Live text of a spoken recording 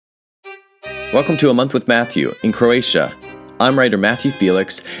Welcome to A Month with Matthew in Croatia. I'm writer Matthew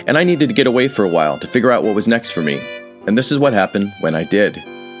Felix, and I needed to get away for a while to figure out what was next for me. And this is what happened when I did.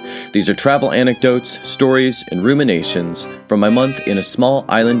 These are travel anecdotes, stories, and ruminations from my month in a small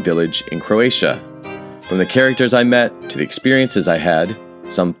island village in Croatia. From the characters I met, to the experiences I had,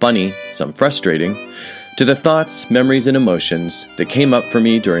 some funny, some frustrating, to the thoughts, memories, and emotions that came up for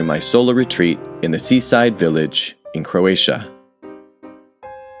me during my solo retreat in the seaside village in Croatia.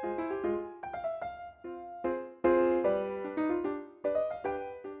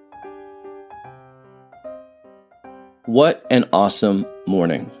 What an awesome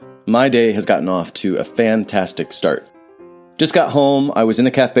morning. My day has gotten off to a fantastic start. Just got home, I was in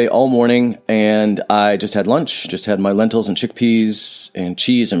the cafe all morning, and I just had lunch, just had my lentils and chickpeas and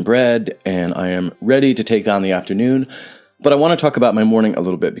cheese and bread, and I am ready to take on the afternoon. But I want to talk about my morning a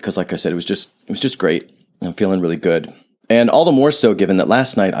little bit because, like I said, it was just great. I'm feeling really good. And all the more so given that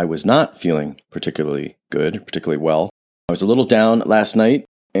last night I was not feeling particularly good, particularly well. I was a little down last night,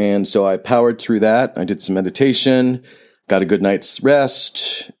 and so I powered through that. I did some meditation, got a good night's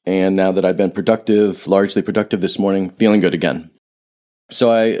rest, and now that I've been largely productive this morning, feeling good again.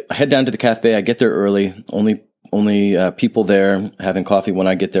 So I head down to the cafe. I get there early. Only people there having coffee when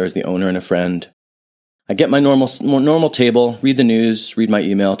I get there is the owner and a friend. I get my normal table, read the news, read my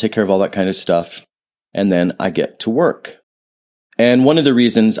email, take care of all that kind of stuff, and then I get to work. And one of the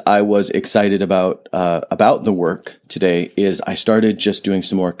reasons I was excited about the work today is I started just doing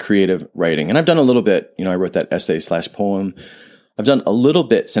some more creative writing. And I've done a little bit, I wrote that essay/poem. I've done a little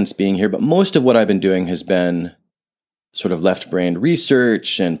bit since being here, but most of what I've been doing has been sort of left-brained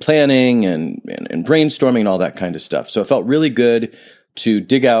research and planning and brainstorming and all that kind of stuff. So it felt really good to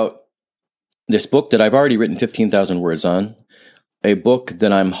dig out this book that I've already written 15,000 words on, a book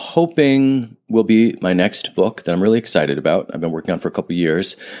that I'm hoping will be my next book that I'm really excited about. I've been working on for a couple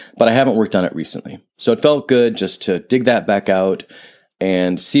years, but I haven't worked on it recently. So it felt good just to dig that back out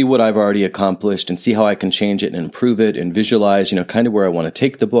and see what I've already accomplished and see how I can change it and improve it and visualize, kind of where I want to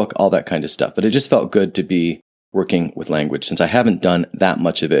take the book, all that kind of stuff. But it just felt good to be working with language since I haven't done that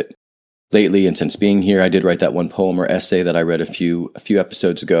much of it lately. And since being here, I did write that one poem or essay that I read a few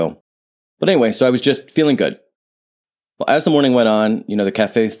episodes ago. But anyway, so I was just feeling good. Well, as the morning went on, the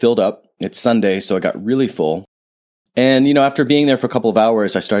cafe filled up. It's Sunday, so I got really full. And, after being there for a couple of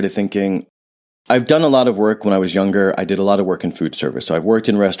hours, I started thinking, I've done a lot of work when I was younger. I did a lot of work in food service. So I've worked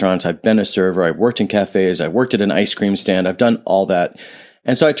in restaurants, I've been a server, I've worked in cafes, I've worked at an ice cream stand, I've done all that.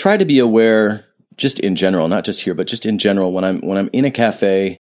 And so I try to be aware, just in general, not just here, but just in general, when I'm in a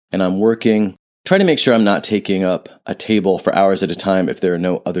cafe and I'm working, try to make sure I'm not taking up a table for hours at a time if there are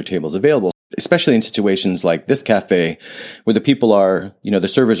no other tables available. Especially in situations like this cafe where the people are, the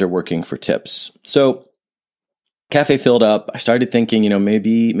servers are working for tips. So cafe filled up. I started thinking,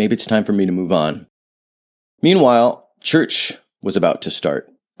 maybe it's time for me to move on. Meanwhile, church was about to start.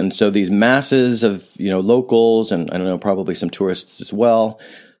 And so these masses of, locals and I don't know, probably some tourists as well,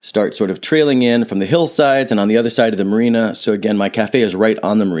 start sort of trailing in from the hillsides and on the other side of the marina. So again, my cafe is right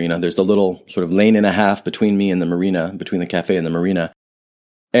on the marina. There's the little sort of lane and a half between me and the marina, between the cafe and the marina.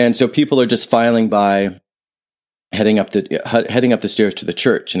 And so people are just filing by, heading up the stairs to the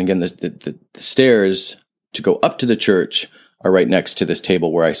church. And again, the stairs to go up to the church are right next to this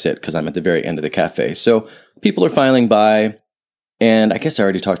table where I sit because I'm at the very end of the cafe. So people are filing by, and I guess I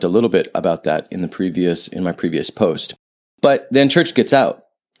already talked a little bit about that in my previous post. But then church gets out,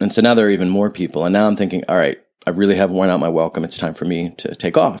 and so now there are even more people. And now I'm thinking, all right, I really have worn out my welcome. It's time for me to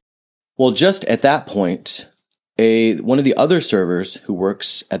take off. Well, just at that point, one of the other servers who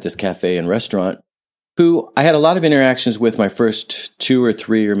works at this cafe and restaurant, who I had a lot of interactions with my first 2 or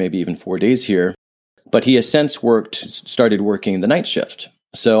 3 or maybe even 4 days here, but he has since started working the night shift.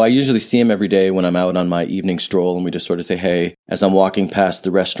 So I usually see him every day when I'm out on my evening stroll, and we just sort of say hey as I'm walking past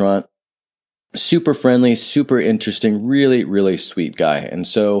the restaurant. Super friendly, super interesting, really, really sweet guy. And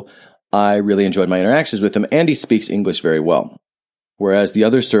so I really enjoyed my interactions with him, and he speaks English very well. Whereas the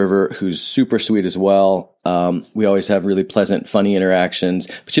other server, who's super sweet as well, we always have really pleasant, funny interactions,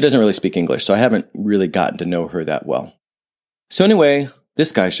 but she doesn't really speak English, so I haven't really gotten to know her that well. So anyway,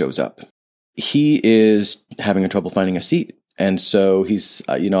 this guy shows up. He is having trouble finding a seat. And so he's,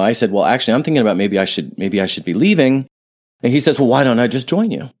 I said, well, actually, I'm thinking about maybe I should be leaving. And he says, well, why don't I just join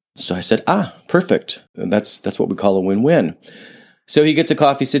you? So I said, perfect. And that's what we call a win-win. So he gets a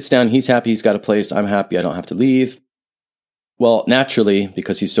coffee, sits down, he's happy, he's got a place, I'm happy, I don't have to leave. Well, naturally,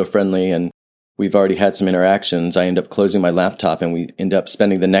 because he's so friendly and we've already had some interactions, I end up closing my laptop and we end up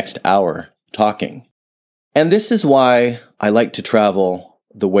spending the next hour talking. And this is why I like to travel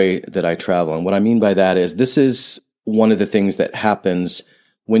the way that I travel. And what I mean by that is this is one of the things that happens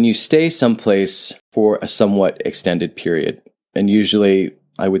when you stay someplace for a somewhat extended period, and usually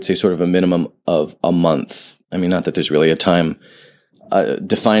I would say sort of a minimum of a month. I mean, not that there's really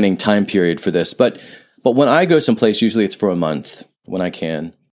defining time period for this, but when I go someplace, usually it's for a month when I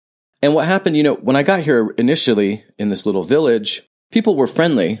can. And what happened, when I got here initially in this little village, people were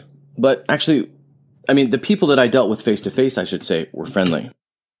friendly, but actually, I mean, the people that I dealt with face to face, I should say, were friendly.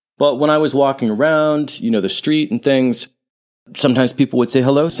 But when I was walking around, the street and things, sometimes people would say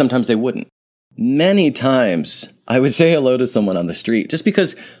hello, sometimes they wouldn't. Many times I would say hello to someone on the street just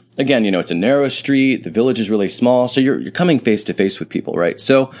because, again, it's a narrow street, the village is really small, so you're coming face to face with people, right?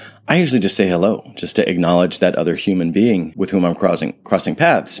 So I usually just say hello, just to acknowledge that other human being with whom I'm crossing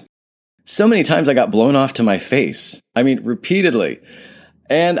paths. So many times I got blown off to my face. I mean, repeatedly.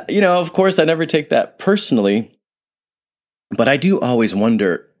 And, of course, I never take that personally, but I do always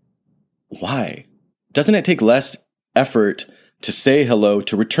wonder, why? Doesn't it take less effort to say hello,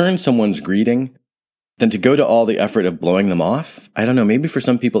 to return someone's greeting, than to go to all the effort of blowing them off? I don't know. Maybe for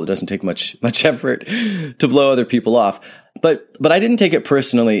some people it doesn't take much effort to blow other people off. But I didn't take it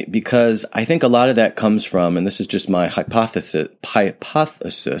personally because I think a lot of that comes from, and this is just my hypothesis,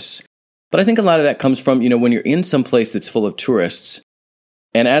 but I think a lot of that comes from, when you're in some place that's full of tourists.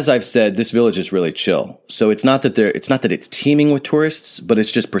 And as I've said, this village is really chill. So it's not that it's teeming with tourists, but it's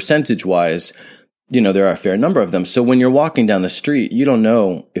just percentage-wise, there are a fair number of them. So when you're walking down the street, you don't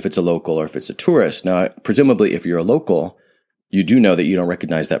know if it's a local or if it's a tourist. Now, presumably, if you're a local, you do know that you don't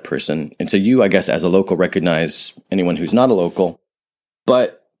recognize that person. And so you, I guess, as a local, recognize anyone who's not a local.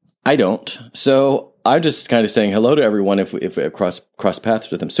 But I don't. So I'm just kind of saying hello to everyone if I cross paths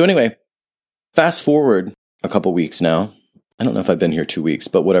with them. So anyway, fast forward a couple weeks now. I don't know if I've been here 2 weeks,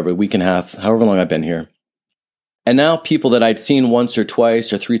 but whatever, a week and a half, however long I've been here. And now people that I'd seen once or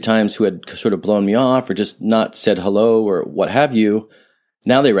twice or 3 times who had sort of blown me off or just not said hello or what have you,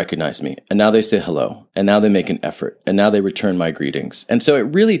 now they recognize me. And now they say hello. And now they make an effort. And now they return my greetings. And so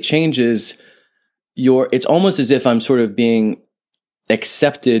it really changes it's almost as if I'm sort of being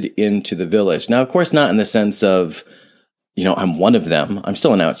accepted into the village. Now, of course, not in the sense of, I'm one of them. I'm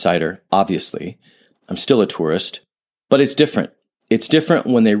still an outsider, obviously. I'm still a tourist. But it's different. It's different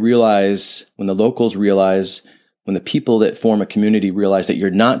when the locals realize, when the people that form a community realize that you're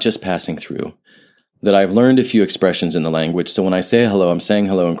not just passing through, that I've learned a few expressions in the language. So when I say hello, I'm saying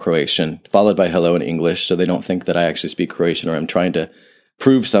hello in Croatian, followed by hello in English, so they don't think that I actually speak Croatian or I'm trying to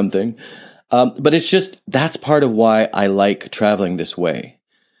prove something. But it's just, that's part of why I like traveling this way,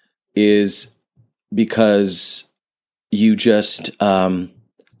 is because you just,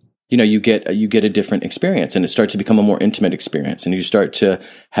 you get a different experience, and it starts to become a more intimate experience, and you start to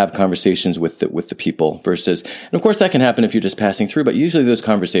have conversations with the people versus, and of course that can happen if you're just passing through, but usually those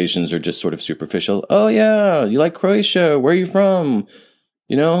conversations are just sort of superficial. Oh yeah, you like Croatia? Where are you from?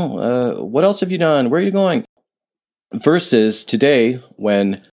 What else have you done? Where are you going? Versus today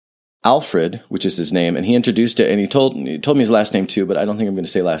when Alfred, which is his name, and he introduced it, and he told me his last name too, but I don't think I'm going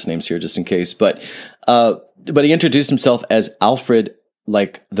to say last names here just in case. But he introduced himself as Alfred,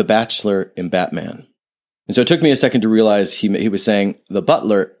 like the Bachelor in Batman. And so it took me a second to realize he was saying the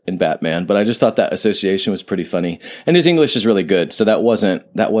Butler in Batman, but I just thought that association was pretty funny. And his English is really good, so that wasn't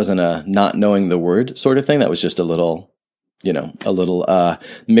a not knowing the word sort of thing. That was just a little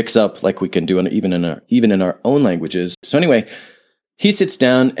mix up like we can do even in our own languages. So anyway, he sits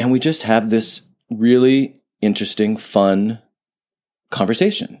down and we just have this really interesting, fun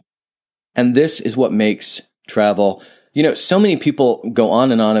conversation. And this is what makes travel. So many people go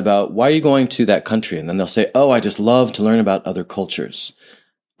on and on about, why are you going to that country? And then they'll say, oh, I just love to learn about other cultures.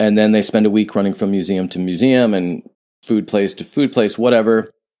 And then they spend a week running from museum to museum and food place to food place,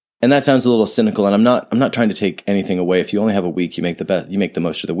 whatever. And that sounds a little cynical. And I'm not trying to take anything away. If you only have a week, you make the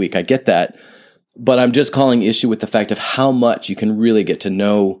most of the week. I get that. But I'm just calling issue with the fact of how much you can really get to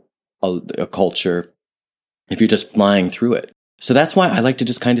know a culture if you're just flying through it. So that's why I like to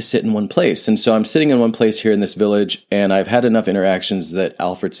just kind of sit in one place. And so I'm sitting in one place here in this village, and I've had enough interactions that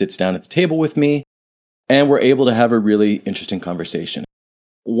Alfred sits down at the table with me, and we're able to have a really interesting conversation.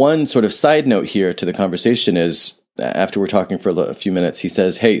 One sort of side note here to the conversation is, after we're talking for a few minutes, he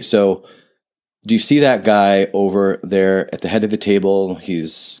says, hey, so do you see that guy over there at the head of the table?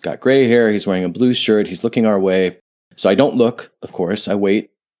 He's got gray hair, he's wearing a blue shirt, he's looking our way. So I don't look, of course, I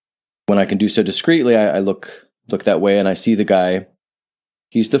wait. When I can do so discreetly, I look that way, and I see the guy.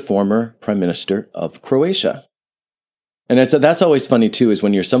 He's the former prime minister of Croatia. And that's always funny too, is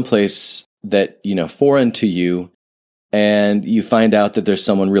when you're someplace that, foreign to you, and you find out that there's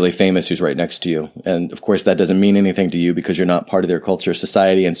someone really famous who's right next to you. And of course, that doesn't mean anything to you because you're not part of their culture or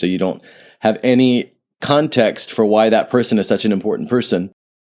society, and so you don't have any context for why that person is such an important person.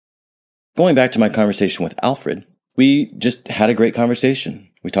 going back to my conversation with Alfred, we just had a great conversation.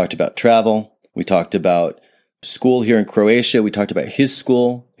 We talked about travel. We talked about school here in Croatia. We talked about his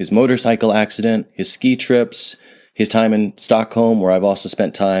school, his motorcycle accident, his ski trips, his time in Stockholm, where I've also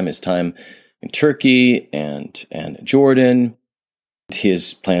spent time, his time in Turkey and Jordan,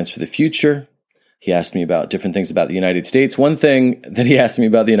 his plans for the future. He asked me about different things about the United States. One thing that he asked me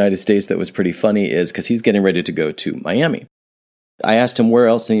about the United States that was pretty funny is because he's getting ready to go to Miami. I asked him, where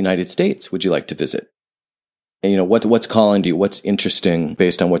else in the United States would you like to visit? And, what's calling to you? What's interesting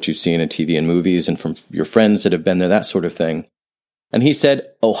based on what you've seen in TV and movies and from your friends that have been there, that sort of thing. And he said,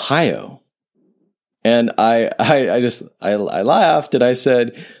 Ohio. And I laughed and I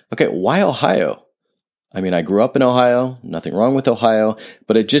said, okay, why Ohio? I mean, I grew up in Ohio, nothing wrong with Ohio,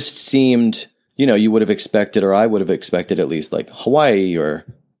 but it just seemed, you would have expected, or I would have expected at least like Hawaii or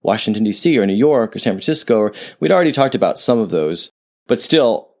Washington, D.C. or New York or San Francisco, or we'd already talked about some of those, but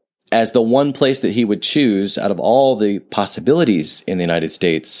still, as the one place that he would choose out of all the possibilities in the United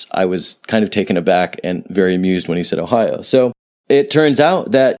States, I was kind of taken aback and very amused when he said Ohio. So it turns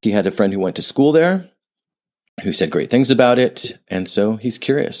out that he had a friend who went to school there, who said great things about it, and so he's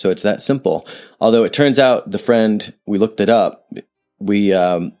curious. So it's that simple. Although it turns out the friend, we looked it up,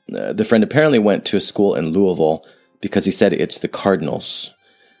 the friend apparently went to a school in Louisville because he said it's the Cardinals.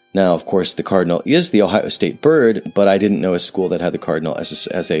 Now, of course, the cardinal is the Ohio State bird, but I didn't know a school that had the cardinal as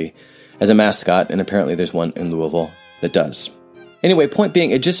a mascot, and apparently there's one in Louisville that does. Anyway, point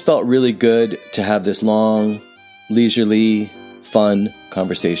being, it just felt really good to have this long, leisurely, fun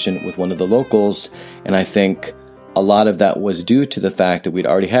conversation with one of the locals, and I think a lot of that was due to the fact that we'd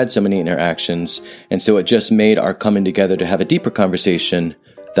already had so many interactions, and so it just made our coming together to have a deeper conversation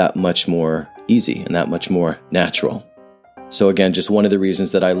that much more easy and that much more natural. So again, just one of the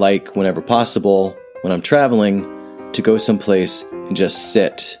reasons that I like, whenever possible, when I'm traveling, to go someplace and just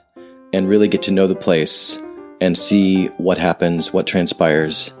sit and really get to know the place and see what happens, what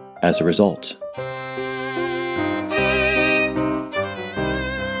transpires as a result.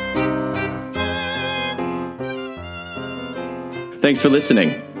 Thanks for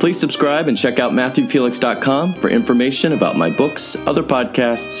listening. Please subscribe and check out MatthewFelix.com for information about my books, other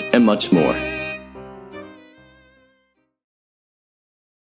podcasts, and much more.